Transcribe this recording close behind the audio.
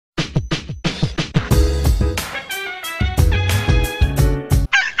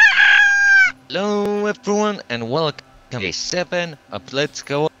everyone and welcome to day7 of Let's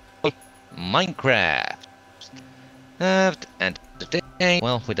Go Minecraft. And today,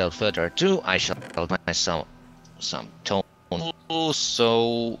 well, without further ado, I shall build myself some tools,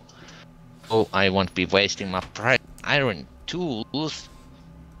 so I won't be wasting my precious iron tools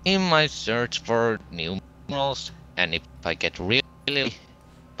in my search for new minerals, and if I get really,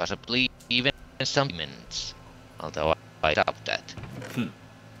 possibly even some diamonds, although I doubt that.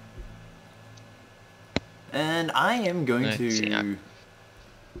 And I am going to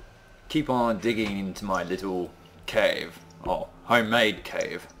keep on digging into my little cave, or homemade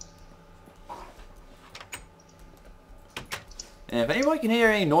cave. And if anybody can hear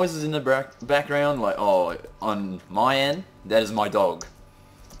any noises in the background, like, on my end, that is my dog.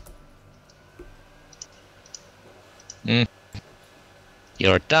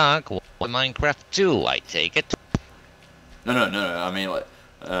 Your dog won Minecraft too, I take it. No, I mean, like,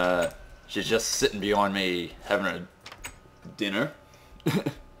 she's just sitting behind me having a dinner.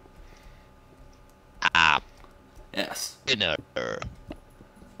 Yes. Dinner.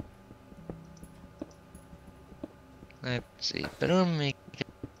 Let's see, better make a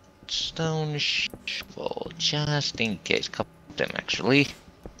stone shovel, just in case. Couple of them, actually.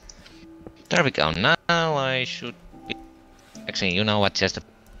 There we go, now I should be... Actually, you know what, just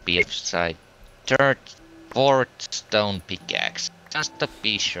a side fourth stone pickaxe. Just to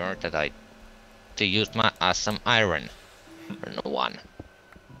be sure that I use my awesome iron. No one.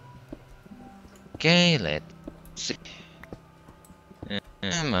 Okay, let's see.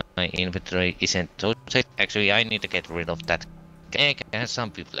 My inventory isn't so safe. Actually, I need to get rid of that egg and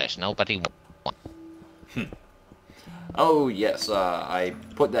some flesh. Nobody wants. Oh yes, I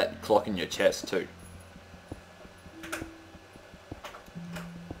put that clock in your chest too.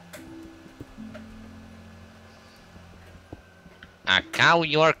 A cow,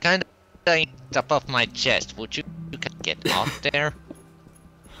 you are kind of on top of my chest. Would you get off there?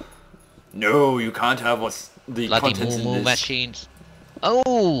 No, you can't have what's the Bloody contents in moo this. machines.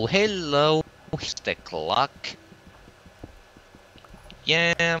 Oh, hello. Here's the clock.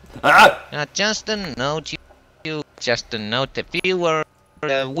 Yeah. Just a note, just a note, the viewer.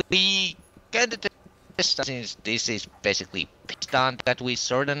 We kind of since this is basically based on that we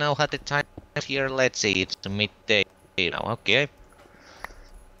sort of know how the time is here. Let's see, it's midday now. Okay.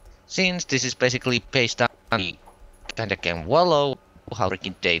 Since this is basically based on the kind of can wallow how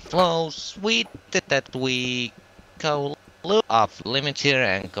freaking day flows, we did that we go off limits here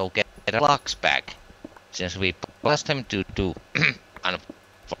and go get our blocks back, since we lost them to do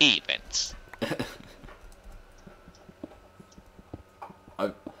for events.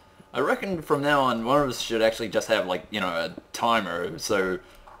 I reckon from now on, one of us should actually just have, like, you know, a timer so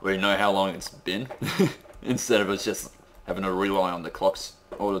we know how long it's been, instead of us just having to rely on the clocks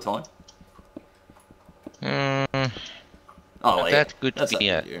all the time. Like, that could be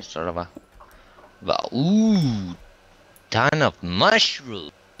a sort of a... Well, ooh, ton of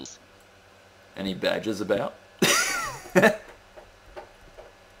mushrooms. Any badges about?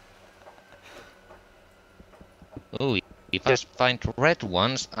 Ooh, if I just find red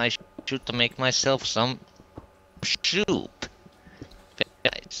ones, I should make myself some soup.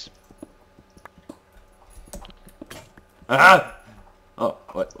 Guys. Ah! Oh,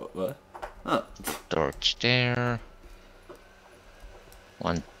 what? Oh. Torch there.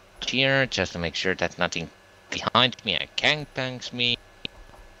 One here, just to make sure that nothing behind me and gangbangs me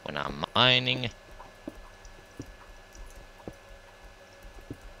when I'm mining.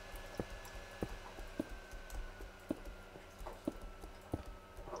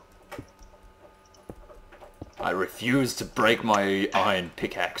 I refuse to break my iron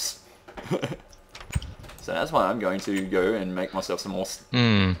pickaxe. So that's why I'm going to go and make myself some more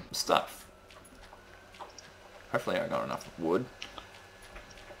stuff. Hopefully I got enough wood.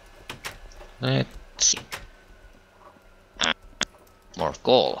 Let's see. More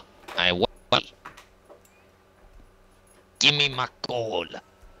coal. I want. Give me my coal.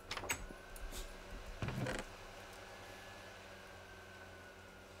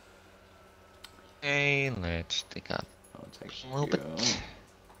 Okay, let's take up a little bit.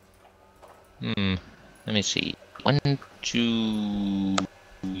 Let me see. 1, 2,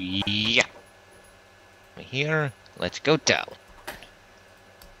 yeah. Here, let's go down.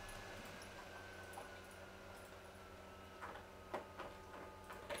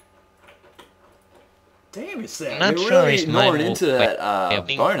 Damn, it's that. Not We're sure really is my ignoring into that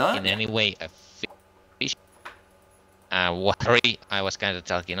bone, in any way a fish. Worry, I was kind of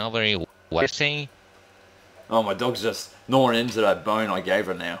talking over you. What are you saying? Oh, my dog's just gnawing into that bone I gave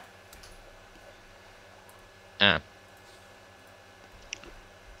her now.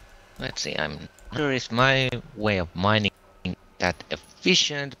 Let's see, I'm not sure if my way of mining that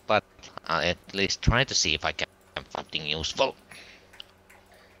efficient, but I'll at least try to see if I can find something useful.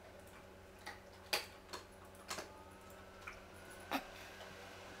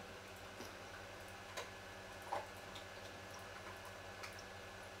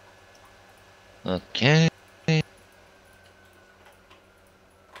 Okay.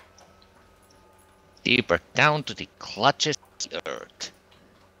 Deeper down to the clutches of the earth.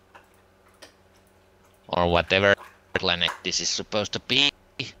 Or whatever planet this is supposed to be.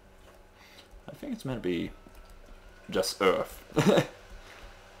 I think it's meant to be just Earth.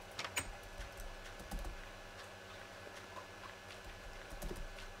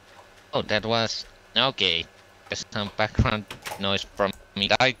 Oh, that was... Okay. There's some background noise from me.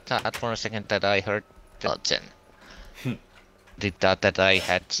 I thought for a second that I heard skeleton. I thought that I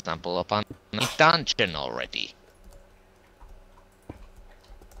had stumbled upon a dungeon already.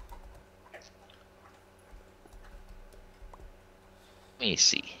 Let me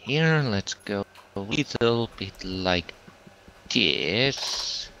see here, let's go a little bit like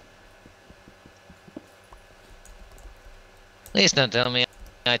this. Please don't tell me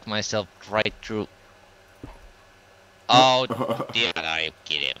I hit myself right through. Oh, dear, are you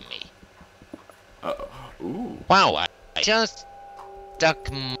kidding me? Ooh. Wow, I just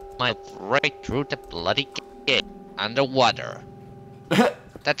stuck my right through the bloody gate underwater.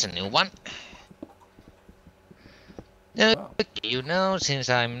 That's a new one. Wow. You know, since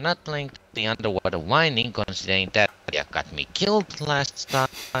I'm not playing the underwater mining, considering that you got me killed last time,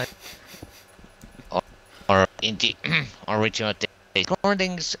 or in the original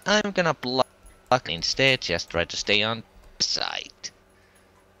recordings, I'm gonna block instead, just try to stay on the side.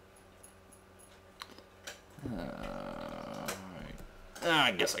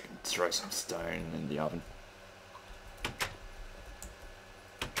 I guess I can throw some stone in the oven.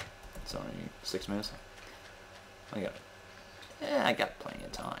 It's only 6 minutes. I got plenty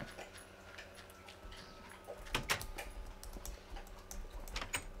of time.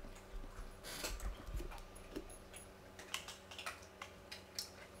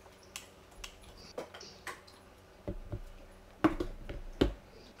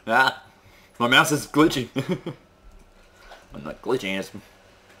 Ah, my mouse is glitching. I'm not glitching.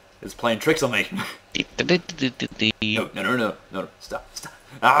 It's playing tricks on me. No, stop.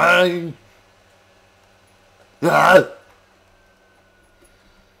 Ah! Ah!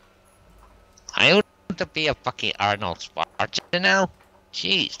 I want to be a fucking Arnold Schwarzenegger now?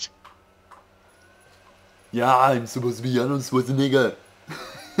 Jeez. Yeah, I'm supposed to be Arnold Schwarzenegger.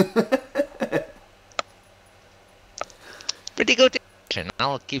 Pretty good action,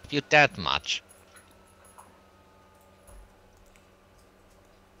 I'll give you that much.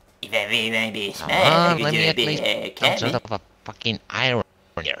 Let me at least some sort of a fucking iron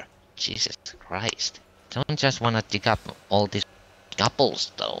here. Jesus Christ. Don't just wanna dig up all this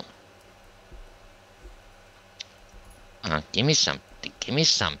cobblestone. Give me something, give me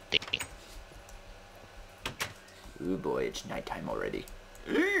something. Oh boy, it's nighttime already.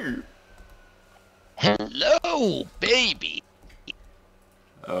 Hello, baby!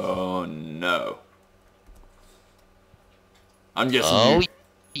 Oh no. I'm guessing Oh,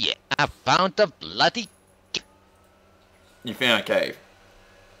 yeah, I found a bloody you found a cave.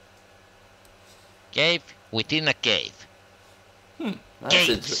 cave within a cave. That's Cave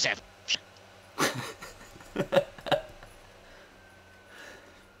interesting. 7.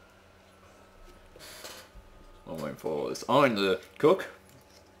 I'm waiting for this iron to cook.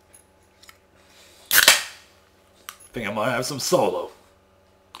 Think I might have some solo.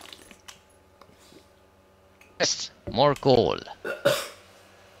 Yes, more coal.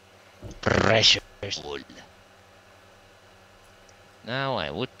 Precious coal. Now I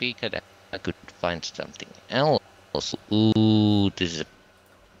would be good. I could find something else. Ooh, this is.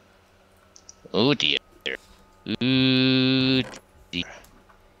 Oh dear. Ooh dear.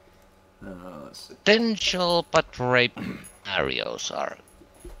 Let's see. Potential but rape scenarios are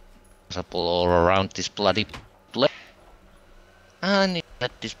possible all around this bloody place. And it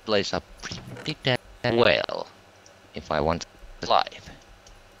set this place up pretty damn well if I want to live.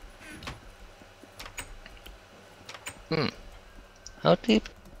 How deep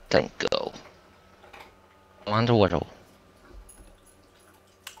can it go? Underwater.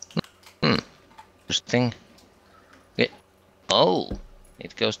 Interesting. Yeah. Oh,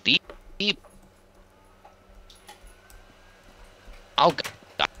 it goes deep. Oh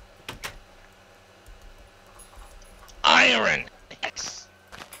God. Iron. Yes.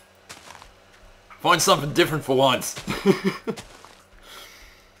 Find something different for once.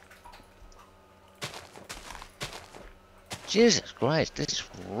 Jesus Christ, this is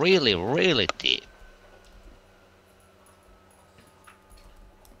really, really deep.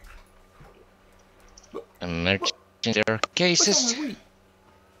 Emergency cases.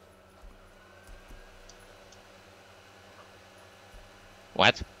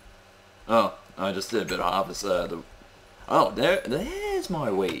 What? Oh, I just did a bit of harvest. Oh, there's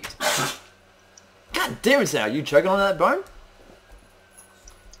my wheat. God damn it, Sal, you choking on that bone?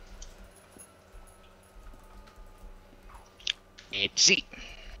 Let's see.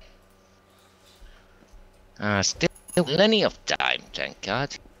 Still plenty of time, thank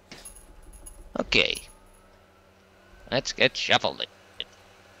God. Okay. Let's get shuffling.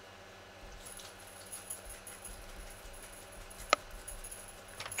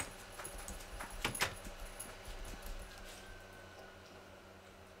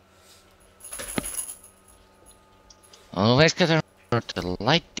 Always gotta remember to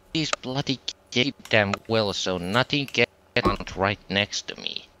light these bloody gate damn well so nothing gets on right next to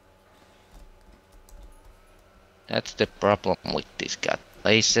me. That's the problem with these god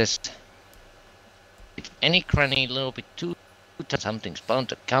places. If any cranny a little bit too tight, something's bound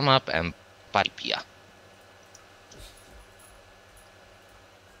to come up and pipe ya.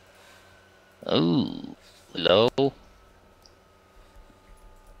 Oh, hello?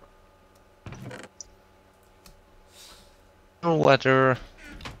 Water.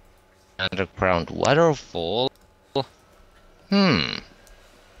 Underground waterfall.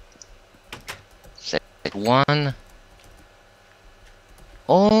 Set one.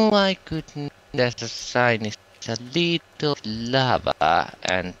 All I could need as a sign is a little lava,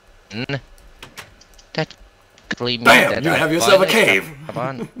 and that could mean Bam! that You I have yourself a finally cave. have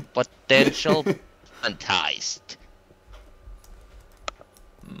on potential enticed.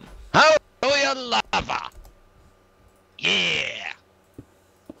 How do you lava? Yeah!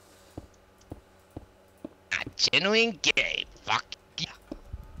 A genuine game, fuck yeah.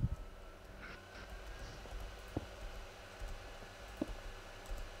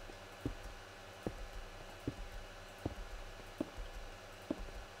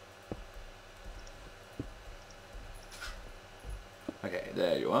 Okay,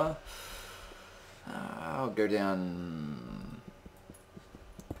 there you are. I'll go down.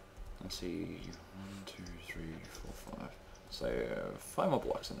 Let's see. 1, 2, 3, 4, 5. So 5 more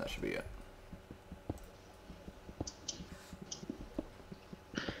blocks, and that should be it.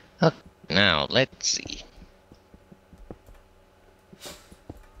 Okay, now let's see.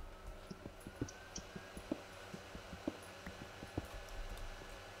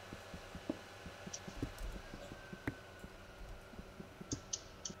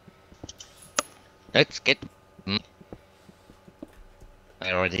 Let's get...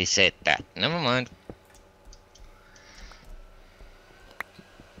 I already said that. Never mind.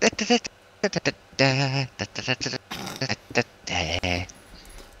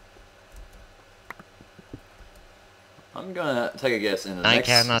 I'm gonna take a guess in the I next...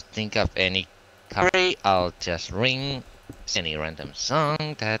 cannot think of any cover. I'll just ring any random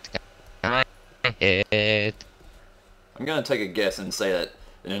song that comes to my head. I'm gonna take a guess and say that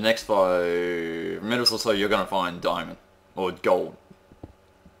in the next 5 minutes or so, you're gonna find diamond or gold.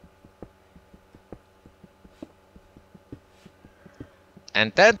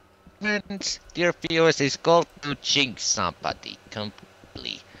 And that means, dear viewers, is called to jinx somebody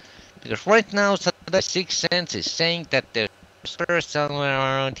completely. Because right now, the Sixth Sense is saying that there's a spirit somewhere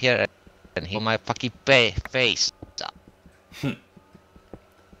around here and he my fucking face up.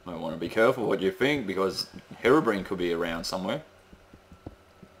 Might want to be careful what you think, because Herobrine could be around somewhere.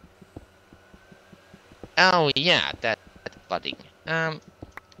 Oh yeah, that budding. You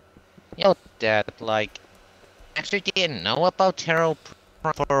know that, like, actually didn't know about Hero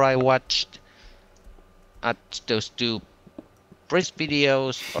before I watched those two British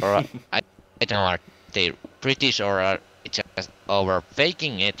videos, or I don't know, are they British or are they just over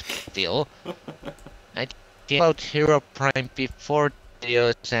faking it still? I did about Hero Prime before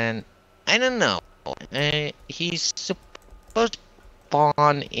videos, and I don't know. He's supposed to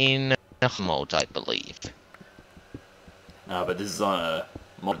spawn in mode, I believe. But this is on a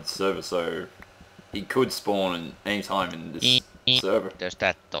modded server, so he could spawn any time in this server. There's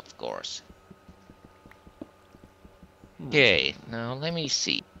that, of course. Okay, now let me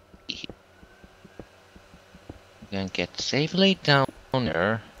see. We can get safely down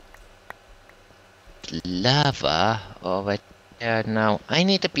there. Lava over there. Now I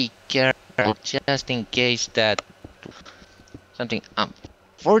need to be careful just in case that something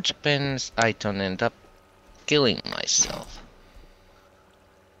unfortunate happens. I don't end up killing myself.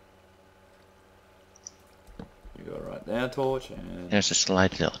 You go right there, torch, and There's a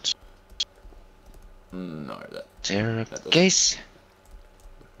slight note. No, that Staircase.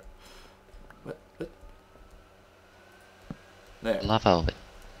 What? There. Lava over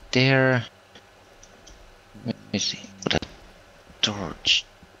there. Let me see. Put a torch.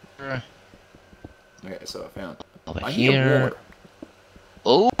 Okay, so I found. Over I hear here.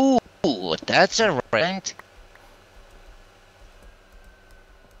 water. Oh, that's a rent.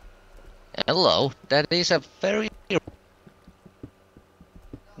 Hello, that is a very...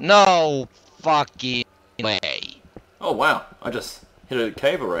 No fucking way. Oh wow, I just hit a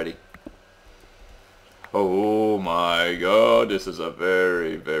cave already. Oh my god, this is a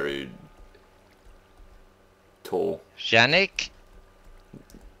very, very tall. Yannick,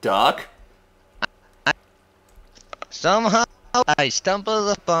 Dark? somehow I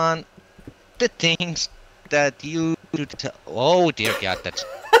stumbled upon the things that you... Oh dear god, that's...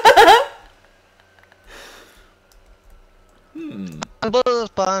 Stumbled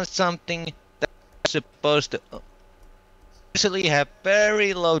upon something that's supposed to usually have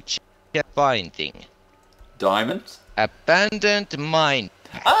very low chance of finding. Diamonds? Abandoned mine.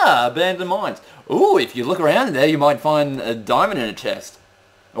 Ah, abandoned mines. Ooh, if you look around there, you might find a diamond in a chest.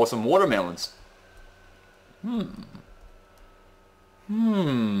 Or some watermelons. I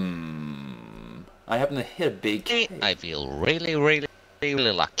happen to hit a big cave. I feel really, really,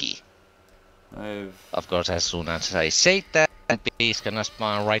 really lucky. I've... Of course, as soon as I say that, bee's gonna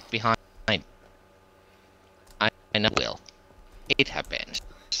spawn right behind. I know it will. It happens.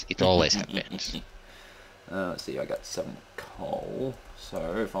 It always happens. Let's see, I got 7 coal.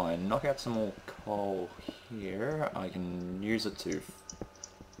 So if I knock out some more coal here, I can use it to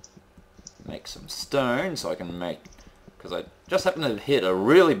make some stone, so I can make... Because I just happen to hit a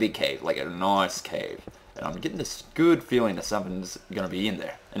really big cave, like a nice cave. And I'm getting this good feeling that something's going to be in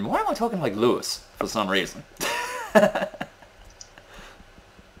there. And why am I talking like Lewis, for some reason?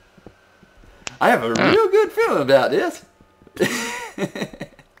 I have a real good feeling about this.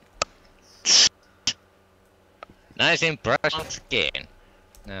 Nice impression once again.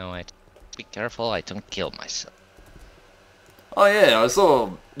 Now I be careful I don't kill myself. Oh yeah, I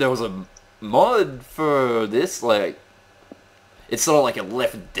saw there was a mod for this, like... It's sort of like a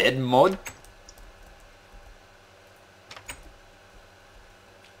Left Dead mod.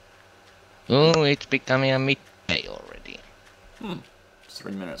 Oh, it's becoming a midday already.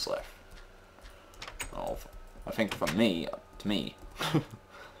 3 minutes left. Oh, I think from me to me.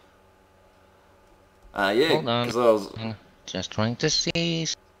 Yeah, Hold on. because I was... Just trying to see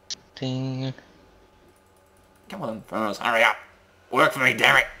something. Come on, Furnace, hurry up! Work for me,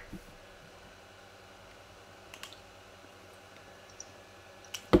 damn it!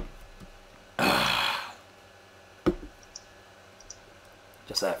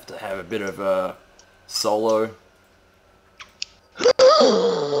 Just have to have a bit of a solo.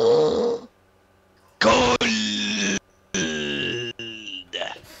 Gold!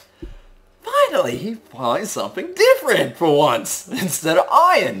 Finally, he finds something different for once, instead of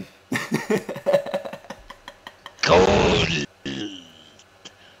iron. Gold!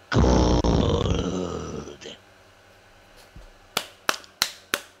 Gold!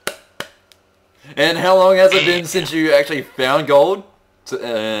 And how long has it been since you actually found gold?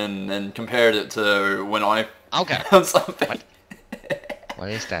 And compared it to when I found something? What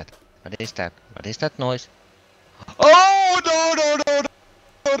is that? What is that? What is that noise? Oh no no no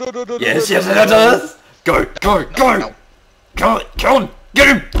no no no! Yes, yes, it does. Go, go, go! Kill him! Get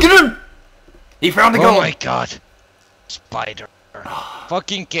him! Get him! He found the gold. Oh my god! Spider!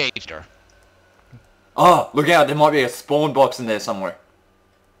 Fucking gator! Oh, look out! There might be a spawn box in there somewhere.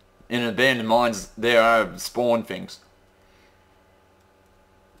 In abandoned mines, there are spawn things.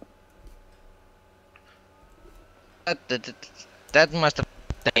 That must have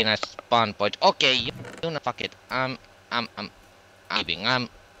been a spawn point. Okay, you know, fuck it. I'm leaving. I'm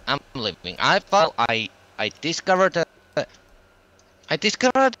leaving. I discovered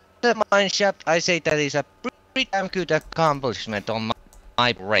the mine shaft. I say that is a pretty damn good accomplishment on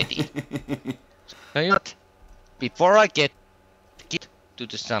my ready. So you know what? Before I get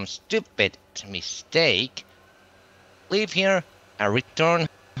to some stupid mistake, leave here and return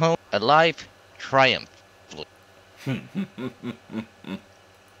home alive, triumphantly.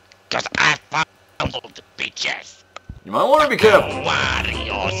 Cause I found all the bitches. You might want to be careful.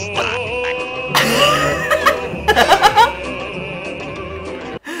 Wario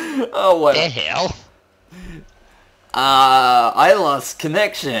Oh, what the hell? I lost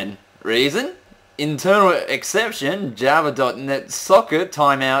connection. Reason? Internal exception, java.net socket,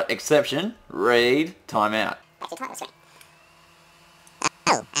 timeout, exception, raid, timeout.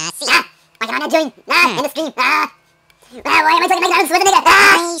 Oh, see, what am I doing? In the stream, Why am I talking McDonald's with a nigga?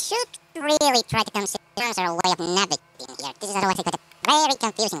 I should really try to consider a way of navigating here. This is otherwise like a very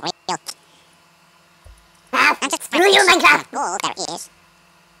confusing real. And just screw you, Minecraft! Oh, there is.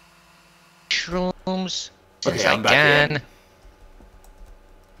 Shrooms. Okay, Since I I'm back can. in.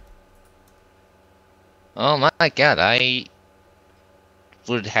 Oh my god, I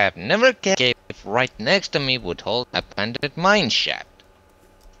would have never guessed if right next to me would hold a abandoned mine shaft.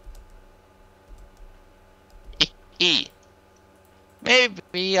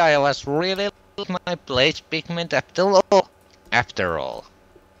 Maybe I was really my place pigment after all.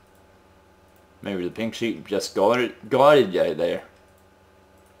 Maybe the pink sheep just guided you there.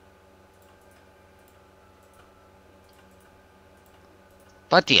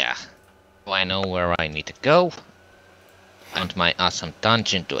 But yeah, I know where I need to go. And my awesome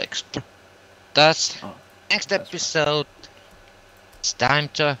dungeon to explore. Thus, next episode, it's time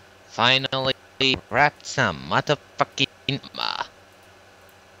to finally wrap some motherfucking ma.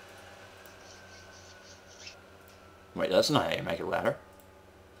 Wait, that's not how you make a ladder.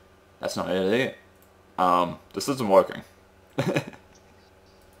 That's not it. This isn't working. Okay,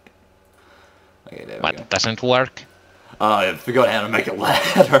 there we go. What doesn't work? I forgot how to make a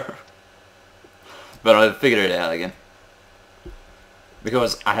ladder. But I figured it out again.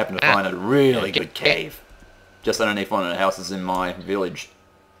 Because I happened to find a really good cave. Just underneath one of the houses in my village.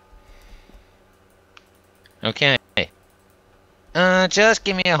 Okay. Just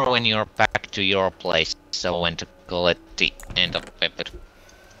give me a call when you're back to your place, so when to call it the end of it.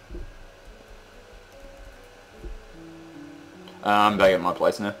 I'm back at my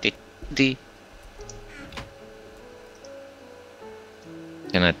place now.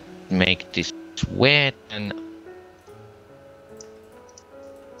 Gonna make this wet and...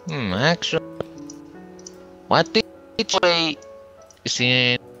 actually... What did I...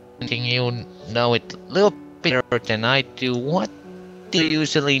 See anything you know it a little bit better than I do? What do you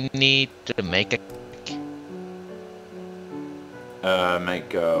usually need to make a cake?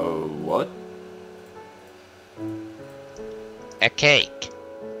 Make a what? A cake.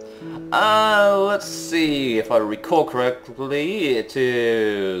 Let's see, if I recall correctly, it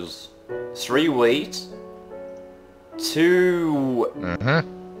is 3 wheat, 2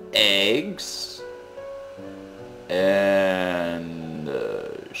 eggs, and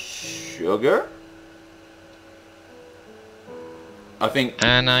sugar? I think...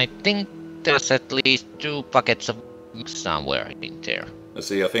 And I think there's at least 2 buckets of milk somewhere in there. Let's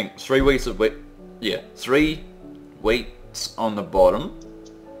see, I think 3 wheats of wheat... Yeah, 3 wheats on the bottom.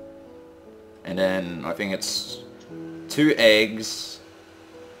 And then I think it's 2 eggs.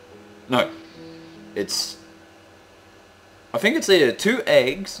 No, it's... I think it's either 2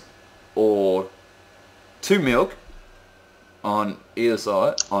 eggs or 2 milk on either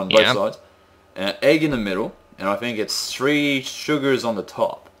side, on both sides, and an egg in the middle, and I think it's 3 sugars on the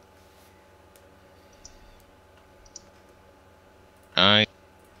top. I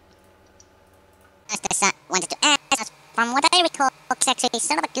just wanted to ask, from what I recall, it's actually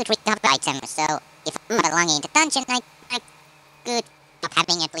sort of a good recovery item, so if I'm not belonging in the dungeon, I could stop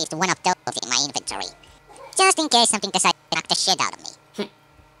having at least one of those in my inventory. Just in case something decides to knock the shit out of me.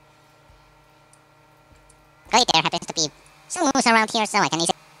 Right, there happens to be some moose around here, so I can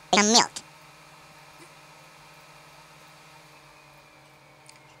easily get some milk.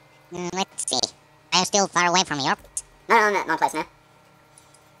 Let's see. I'm still far away from your place. No, I'm at my place now.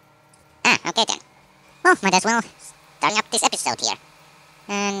 Okay then. Well, might as well starting up this episode here.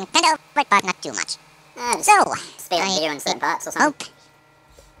 Kind of over, but not too much. So, speed up video in certain parts or something.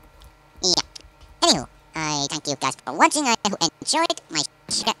 Yeah. Anywho, I thank you guys for watching. I hope you enjoyed my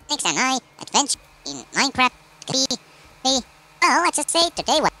Nick's and I adventure in Minecraft. Well, let's just say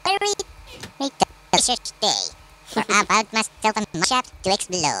today was a very delicious day for about myself and my shaft to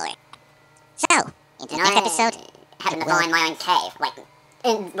explore. So, in the next episode, I happen to find my own cave.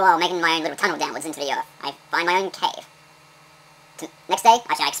 Well, making my own little tunnel downwards into the earth. I find my own cave. Next day,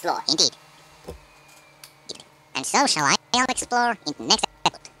 I shall explore. Indeed. And so shall I explore in the next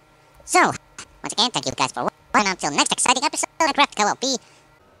episode. So, once again, thank you guys for watching. Until next exciting episode, Minecraft Co-op.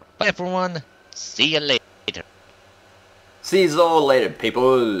 Bye everyone. See you later. See you all later,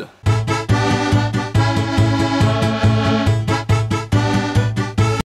 people.